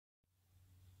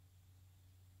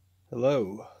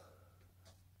Hello,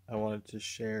 I wanted to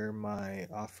share my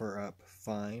Offerup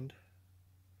find.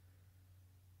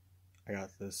 I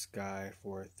got this guy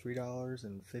for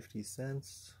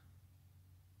 $3.50.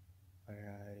 I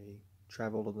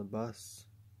traveled on the bus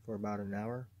for about an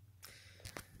hour.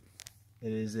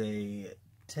 It is a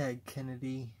Ted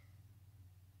Kennedy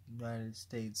United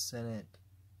States Senate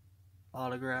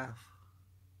autograph.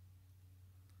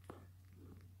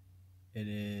 It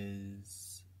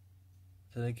is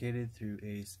authenticated through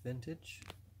Ace Vintage.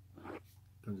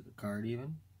 Comes with a card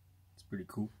even. It's pretty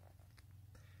cool.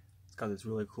 It's got this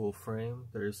really cool frame.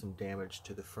 There is some damage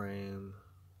to the frame.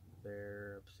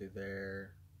 There, up through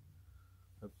there,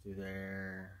 up through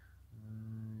there.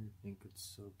 I think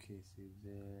it's okay through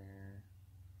there.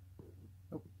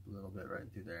 Oh, a little bit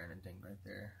right through there and a ding right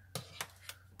there.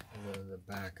 And then the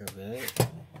back of it.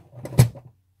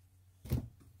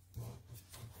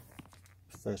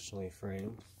 Professionally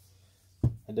framed.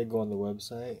 I did go on the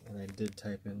website and I did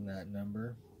type in that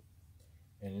number,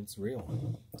 and it's real.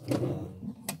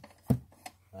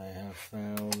 I have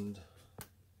found,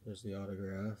 there's the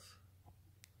autograph.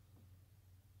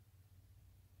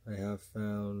 I have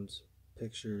found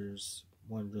pictures,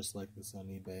 one just like this on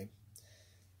eBay.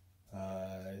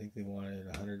 I think they wanted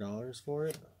 $100 for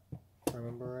it, if I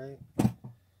remember right.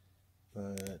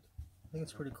 But I think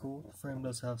it's pretty cool. The frame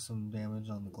does have some damage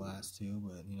on the glass too,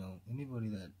 but you know, anybody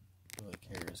that really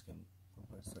cares can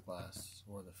replace the glass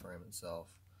or the frame itself.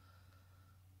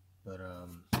 But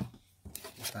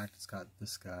the fact it's got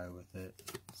this guy with it,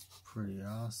 it's pretty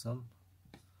awesome.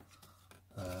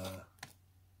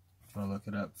 If you want to look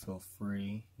it up, feel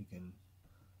free. You can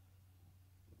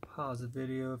pause the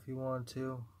video if you want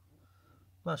to.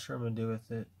 I'm not sure what I'm gonna do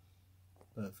with it,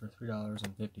 but for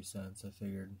 $3.50, I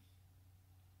figured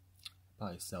I'd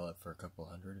probably sell it for a couple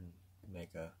hundred and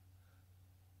make a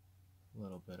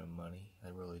little bit of money. I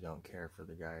really don't care for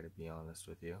the guy, to be honest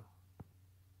with you,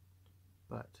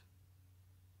 but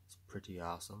it's pretty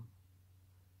awesome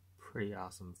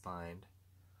find.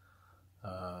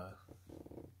 If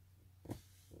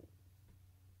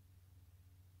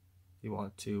you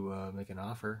want to make an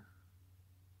offer,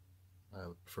 I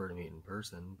would prefer to meet in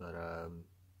person, but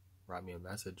write me a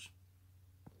message.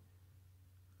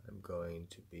 I'm going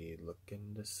to be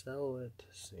looking to sell it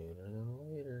sooner than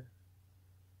later.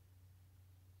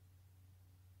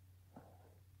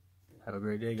 Have a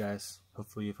great day, guys.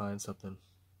 Hopefully you find something.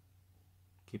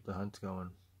 Keep the hunt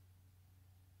going.